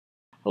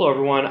Hello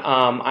everyone,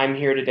 I'm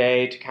here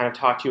today to kind of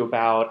talk to you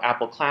about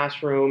Apple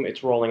Classroom.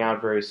 It's rolling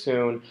out very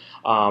soon.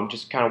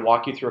 Just kind of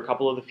walk you through a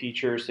couple of the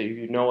features so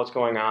you know what's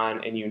going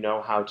on and you know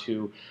how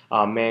to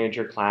manage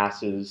your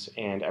classes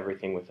and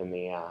everything within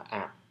the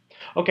app.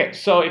 Okay,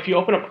 so if you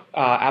open up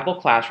Apple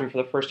Classroom for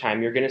the first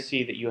time, you're going to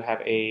see that you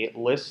have a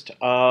list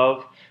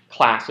of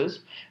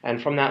classes,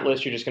 and from that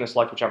list you're just going to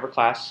select whichever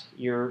class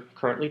you're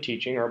currently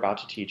teaching or about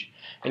to teach,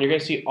 and you're going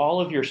to see all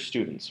of your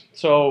students.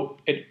 So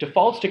it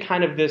defaults to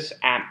kind of this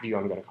app view,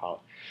 I'm going to call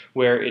it,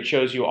 where it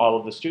shows you all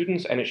of the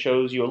students and it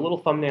shows you a little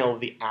thumbnail of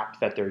the app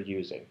that they're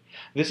using.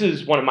 This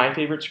is one of my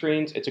favorite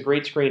screens. It's a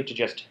great screen to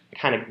just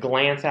kind of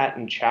glance at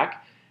and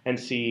check and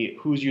see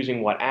who's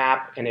using what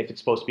app and if it's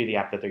supposed to be the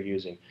app that they're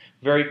using.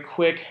 Very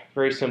quick,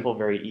 very simple,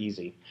 very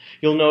easy.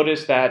 You'll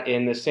notice that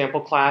in the sample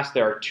class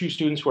there are two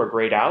students who are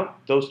grayed out.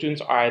 Those students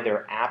are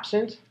either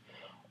absent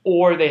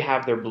or they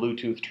have their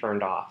Bluetooth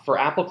turned off. For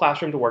Apple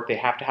Classroom to work, they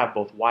have to have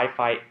both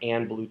Wi-Fi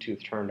and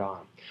Bluetooth turned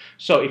on.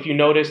 So if you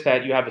notice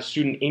that you have a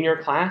student in your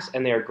class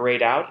and they are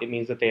grayed out, it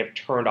means that they have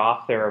turned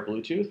off their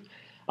Bluetooth.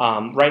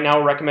 Right now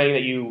we're recommending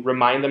that you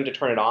remind them to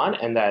turn it on,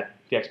 and that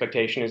the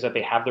expectation is that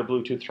they have their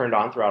Bluetooth turned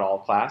on throughout all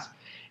of class.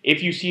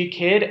 If you see a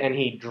kid and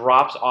he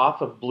drops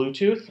off of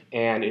Bluetooth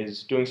and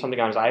is doing something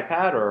on his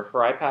iPad or her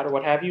iPad or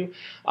what have you,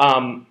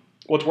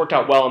 what's worked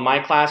out well in my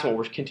class and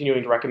what we're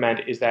continuing to recommend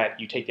is that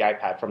you take the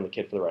iPad from the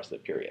kid for the rest of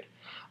the period.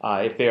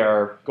 If they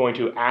are going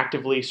to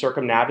actively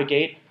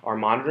circumnavigate our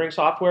monitoring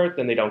software,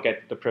 then they don't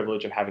get the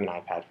privilege of having an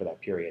iPad for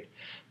that period.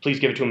 Please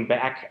give it to them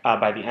back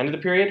by the end of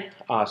the period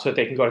so that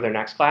they can go to their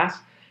next class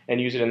and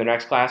use it in their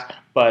next class.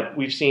 But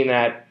we've seen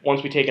that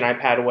once we take an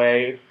iPad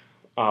away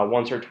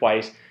once or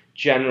twice,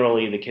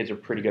 generally the kids are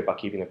pretty good about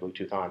keeping the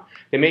Bluetooth on.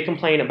 They may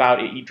complain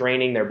about it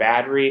draining their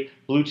battery.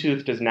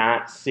 Bluetooth does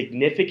not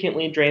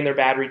significantly drain their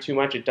battery too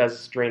much. It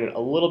does drain it a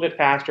little bit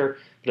faster,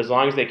 but as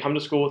long as they come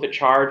to school with it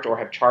charged or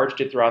have charged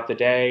it throughout the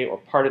day or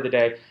part of the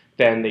day,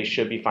 then they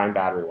should be fine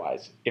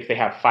battery-wise. If they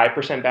have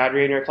 5%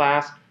 battery in your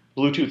class,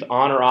 Bluetooth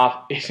on or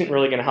off isn't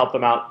really going to help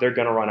them out. They're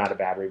going to run out of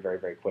battery very,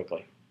 very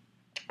quickly.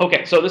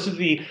 Okay, so this is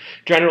the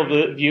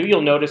general view.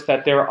 You'll notice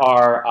that there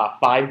are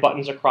 5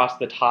 buttons across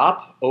the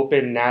top: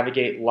 open,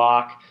 navigate,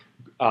 lock,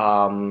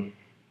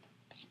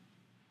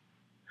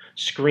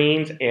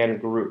 screens,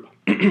 and group.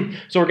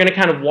 So we're going to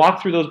kind of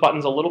walk through those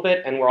buttons a little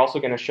bit, and we're also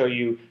going to show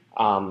you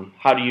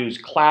how to use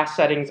class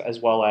settings as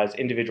well as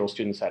individual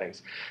student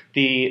settings.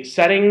 The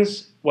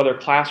settings, whether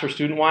class or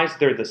student-wise,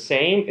 they're the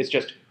same. It's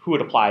just who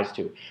it applies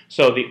to.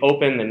 So the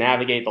open, the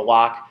navigate, the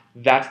lock,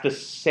 that's the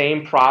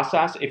same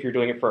process if you're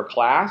doing it for a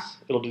class.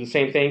 It'll do the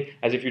same thing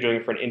as if you're doing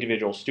it for an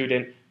individual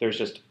student. There's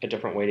just a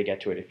different way to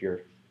get to it if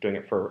you're doing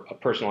it for a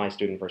personalized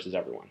student versus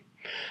everyone.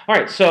 All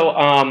right, so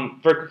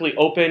very quickly,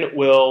 open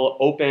will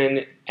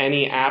open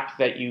any app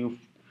that you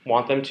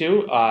want them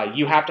to.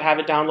 You have to have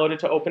it downloaded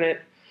to open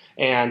it,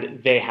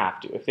 and they have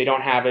to. If they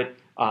don't have it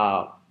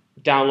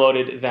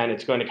downloaded, then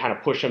it's going to kind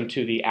of push them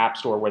to the App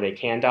Store where they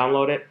can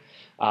download it.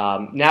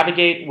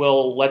 Navigate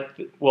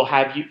will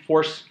have you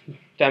force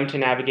them to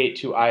navigate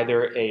to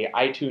either a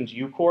iTunes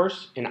U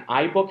course, an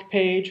iBook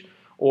page,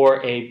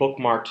 or a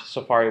bookmarked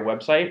Safari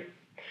website.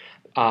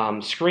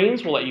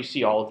 Screens will let you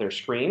see all of their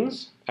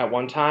screens at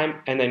one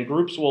time, and then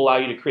groups will allow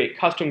you to create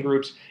custom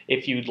groups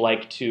if you'd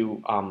like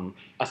to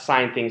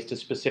assign things to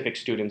specific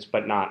students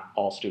but not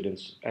all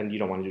students, and you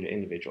don't want to do it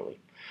individually.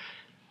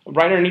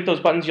 Right underneath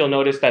those buttons, you'll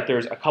notice that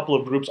there's a couple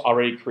of groups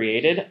already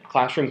created.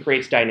 Classroom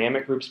creates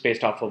dynamic groups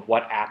based off of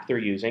what app they're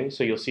using.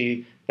 So you'll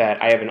see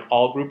that I have an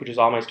all group, which is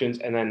all my students,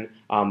 and then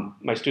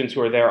my students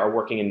who are there are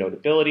working in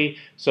Notability,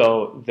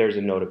 so there's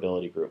a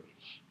Notability group.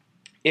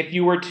 If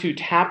you were to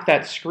tap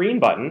that screen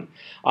button,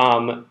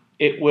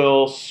 it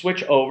will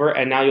switch over,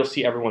 and now you'll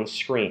see everyone's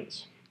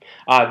screens.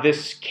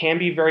 This can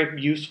be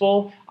very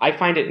useful. I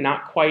find it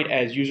not quite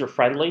as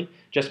user-friendly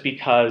just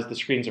because the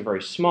screens are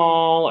very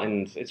small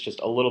and it's just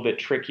a little bit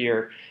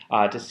trickier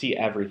to see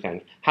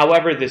everything.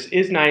 However, this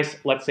is nice,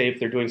 let's say if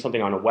they're doing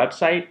something on a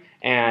website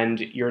and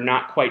you're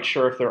not quite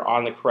sure if they're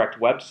on the correct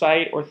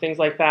website or things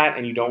like that,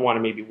 and you don't want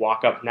to maybe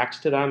walk up next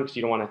to them because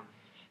you don't want to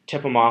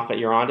tip them off that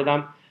you're onto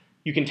them.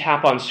 You can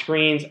tap on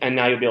screens and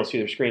now you'll be able to see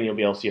their screen. You'll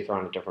be able to see if they're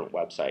on a different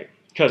website.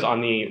 Because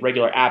on the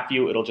regular app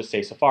view, it'll just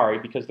say Safari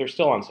because they're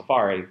still on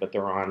Safari, but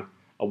they're on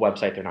a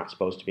website they're not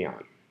supposed to be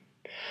on.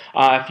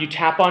 If you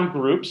tap on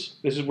groups,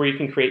 this is where you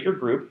can create your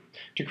group.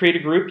 To create a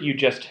group, you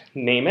just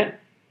name it.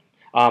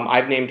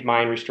 I've named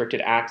mine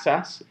Restricted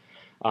Access.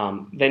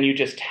 Then you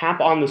just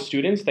tap on the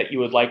students that you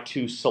would like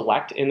to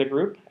select in the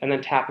group, and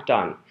then tap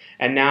Done.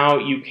 And now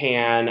you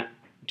can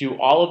do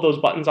all of those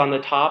buttons on the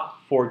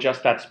top for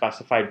just that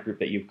specified group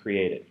that you've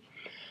created.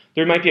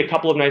 There might be a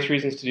couple of nice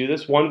reasons to do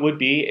this. One would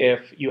be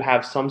if you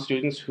have some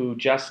students who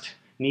just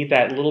need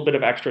that little bit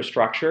of extra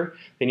structure,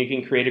 then you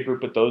can create a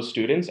group with those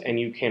students and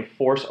you can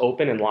force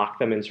open and lock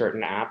them in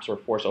certain apps or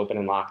force open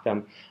and lock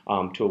them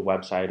to a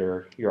website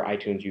or your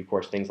iTunes U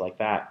course, things like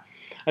that.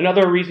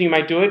 Another reason you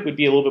might do it would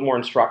be a little bit more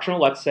instructional.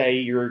 Let's say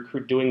you're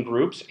doing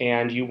groups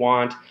and you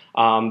want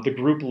the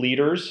group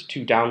leaders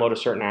to download a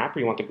certain app, or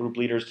you want the group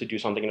leaders to do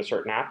something in a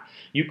certain app.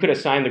 You could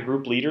assign the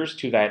group leaders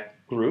to that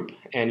group,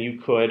 and you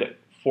could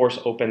force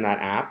open that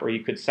app, or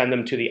you could send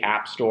them to the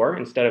App Store.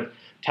 Instead of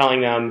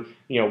telling them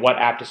what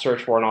app to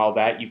search for and all of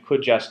that, you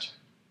could just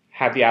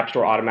have the App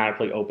Store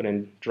automatically open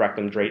and direct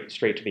them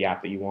straight to the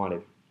app that you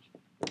wanted.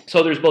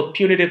 So there's both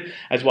punitive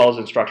as well as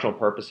instructional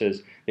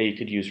purposes that you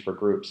could use for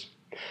groups.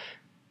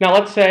 Now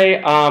let's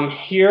say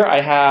here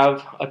I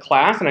have a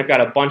class and I've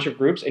got a bunch of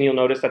groups, and you'll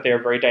notice that they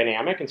are very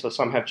dynamic, and so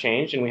some have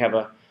changed, and we have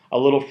a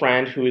little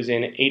friend who is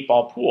in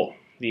 8-ball pool,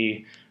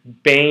 the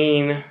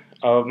bane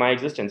of my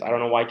existence. I don't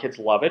know why kids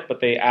love it, but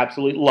they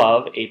absolutely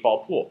love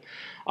 8-ball pool.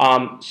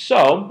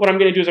 So what I'm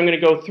going to do is I'm going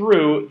to go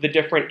through the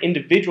different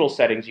individual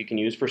settings you can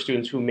use for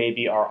students who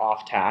maybe are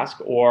off task,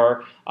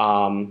 or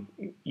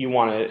you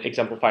want to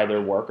exemplify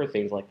their work or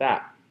things like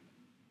that.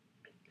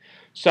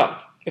 So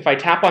if I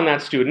tap on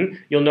that student,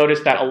 you'll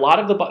notice that a lot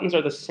of the buttons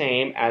are the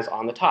same as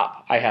on the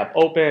top. I have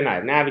open, I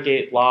have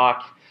navigate,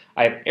 lock,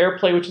 I have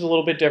AirPlay, which is a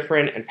little bit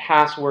different, and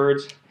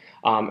passwords,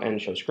 and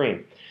show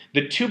screen.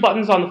 The 2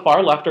 buttons on the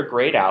far left are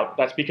grayed out.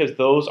 That's because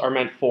those are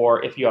meant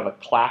for if you have a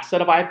class set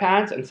of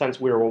iPads, and since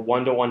we're a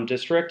one-to-one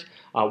district,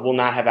 we'll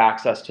not have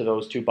access to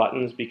those 2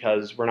 buttons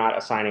because we're not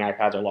assigning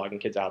iPads or logging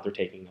kids out, they're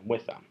taking them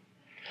with them.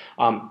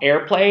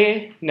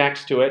 AirPlay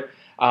next to it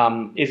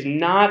is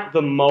not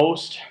the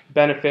most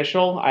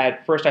beneficial.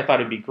 At first I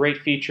thought it'd be a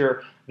great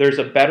feature. There's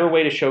a better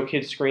way to show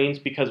kids screens,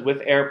 because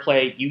with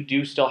AirPlay you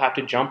do still have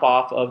to jump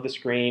off of the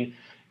screen.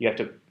 You have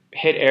to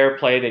hit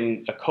AirPlay,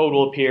 then a code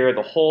will appear,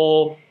 the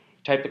whole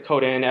type the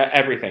code in,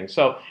 everything.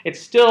 So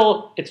it's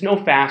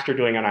no faster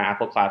doing it on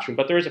Apple Classroom,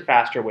 but there is a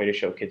faster way to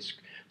show kids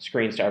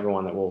screens to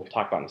everyone that we'll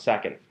talk about in a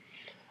second.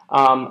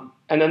 And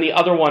then the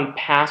other one,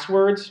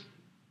 passwords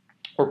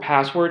or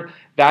password,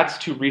 that's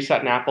to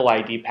reset an Apple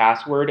ID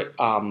password,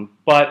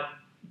 but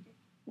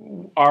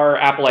our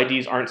Apple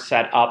IDs aren't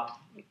set up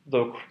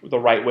the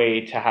right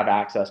way to have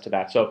access to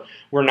that. So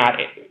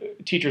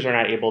teachers are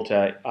not able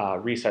to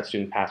reset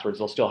student passwords.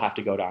 They'll still have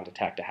to go down to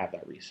tech to have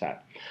that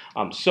reset.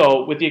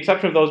 So with the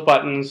exception of those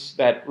buttons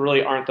that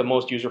really aren't the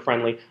most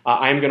user-friendly,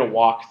 I'm going to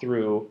walk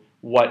through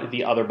what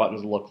the other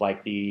buttons look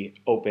like, the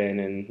open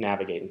and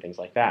navigate and things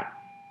like that.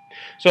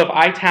 So if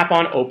I tap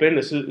on open,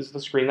 this is the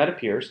screen that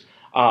appears.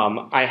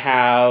 I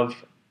have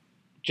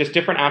just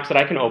different apps that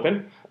I can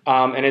open,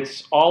 and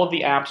it's all of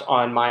the apps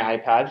on my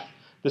iPad.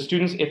 The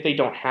students, if they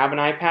don't have an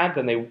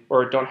iPad,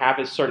 or don't have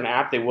a certain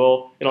app,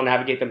 it'll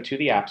navigate them to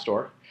the App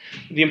Store.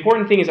 The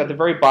important thing is at the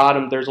very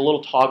bottom, there's a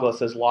little toggle that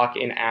says lock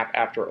in app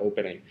after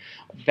opening.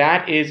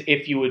 That is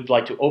if you would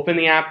like to open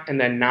the app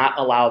and then not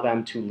allow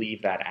them to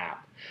leave that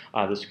app.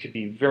 This could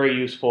be very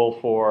useful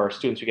for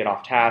students who get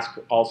off task.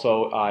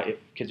 Also, if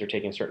kids are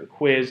taking a certain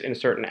quiz in a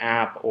certain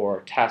app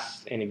or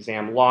tests and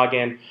exam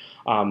login,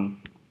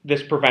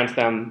 this prevents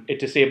them, it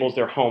disables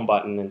their home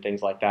button and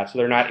things like that, so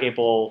they're not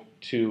able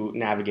to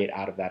navigate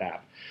out of that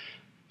app.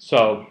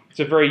 So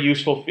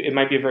it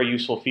might be a very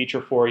useful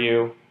feature for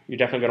you. You're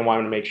definitely going to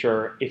want to make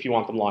sure, if you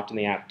want them locked in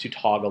the app, to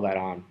toggle that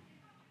on.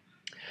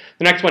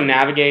 The next one,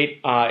 navigate.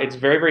 It's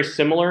very, very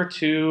similar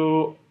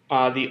to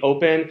the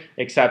open,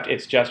 except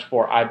it's just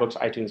for iBooks,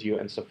 iTunes U,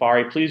 and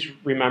Safari. Please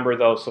remember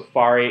though,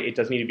 Safari, it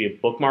does need to be a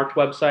bookmarked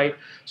website,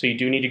 so you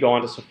do need to go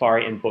onto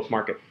Safari and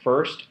bookmark it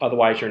first,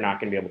 otherwise you're not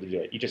going to be able to do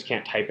it. You just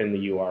can't type in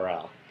the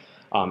URL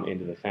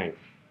into the thing.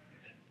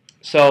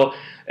 So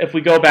if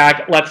we go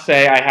back, let's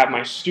say I have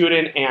my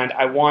student and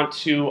I want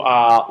to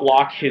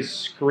lock his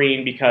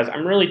screen because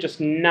I'm really just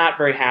not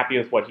very happy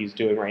with what he's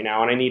doing right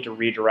now, and I need to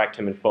redirect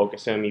him and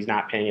focus him. He's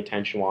not paying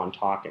attention while I'm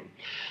talking.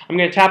 I'm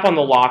going to tap on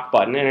the lock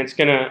button, and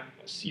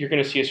you're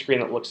going to see a screen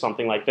that looks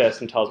something like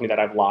this and tells me that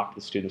I've locked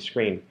the student's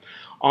screen.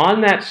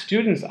 On that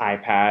student's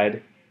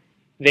iPad,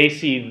 they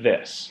see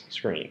this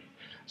screen.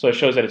 So it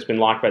shows that it's been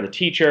locked by the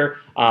teacher.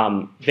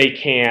 They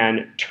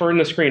can turn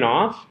the screen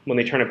off. When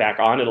they turn it back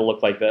on, it'll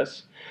look like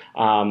this.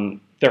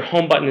 Their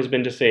home button has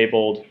been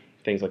disabled,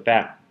 things like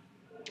that.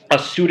 A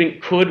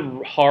student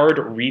could hard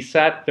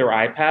reset their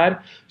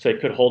iPad, so they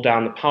could hold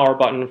down the power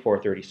button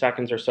for 30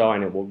 seconds or so,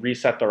 and it will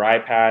reset their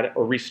iPad,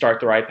 or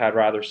restart their iPad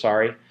rather,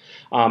 sorry.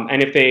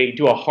 And if they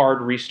do a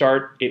hard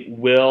restart, it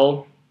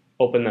will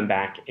open them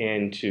back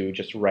into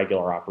just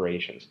regular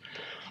operations.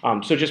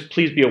 So just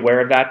please be aware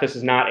of that. This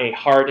is not a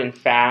hard and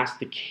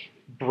fast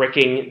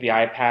bricking the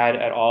iPad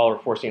at all or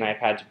forcing an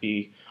iPad to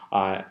be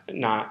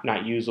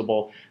not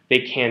usable. They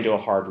can do a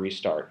hard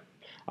restart.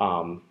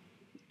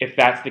 If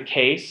that's the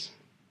case,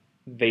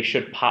 they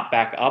should pop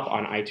back up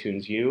on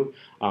iTunes U,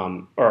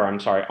 on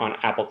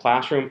Apple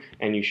Classroom,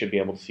 and you should be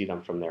able to see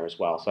them from there as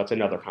well. So that's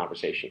another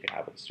conversation you can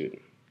have with the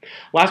student.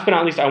 Last but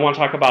not least, I want to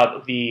talk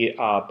about the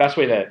best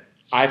way that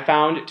I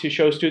found to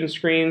show student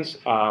screens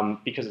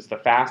because it's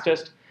the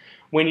fastest.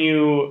 When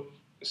you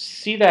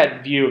see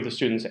that view of the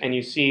students and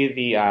you see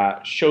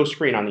the show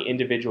screen on the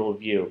individual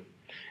view,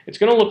 it's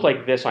going to look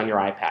like this on your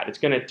iPad. It's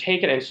going to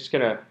take it and it's just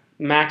going to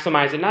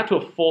maximize it not to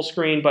a full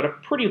screen, but a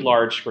pretty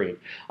large screen.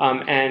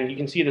 And you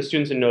can see the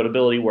students in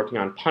Notability working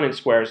on Punnett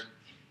squares.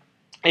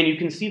 And you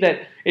can see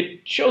that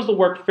it shows the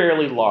work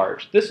fairly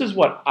large. This is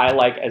what I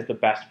like as the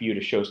best view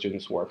to show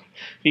students work,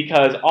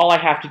 because all I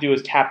have to do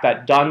is tap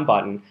that Done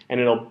button, and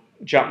it'll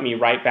jump me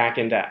right back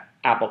into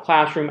Apple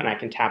Classroom, and I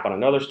can tap on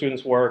another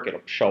student's work. It'll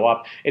show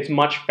up. It's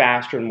much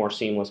faster and more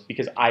seamless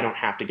because I don't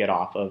have to get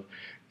off of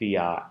the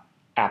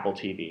Apple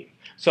TV.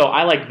 So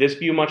I like this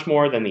view much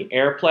more than the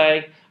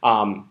AirPlay.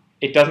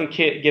 It doesn't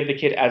give the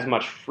kid as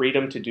much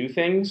freedom to do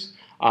things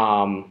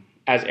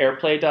as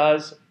AirPlay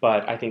does,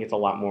 but I think it's a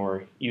lot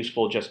more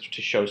useful just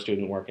to show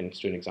student work and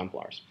student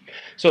exemplars.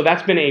 So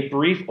that's been a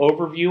brief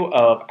overview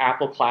of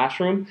Apple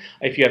Classroom.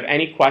 If you have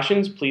any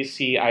questions, please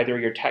see either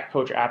your tech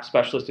coach or app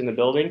specialist in the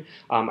building.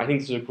 I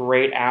think this is a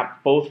great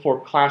app both for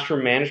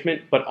classroom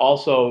management, but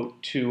also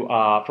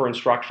for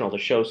instructional, to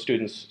show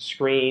students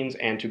screens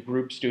and to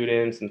group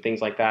students and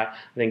things like that.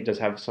 I think it does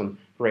have some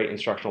great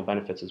instructional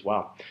benefits as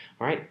well.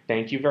 All right,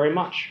 thank you very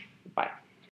much. Bye.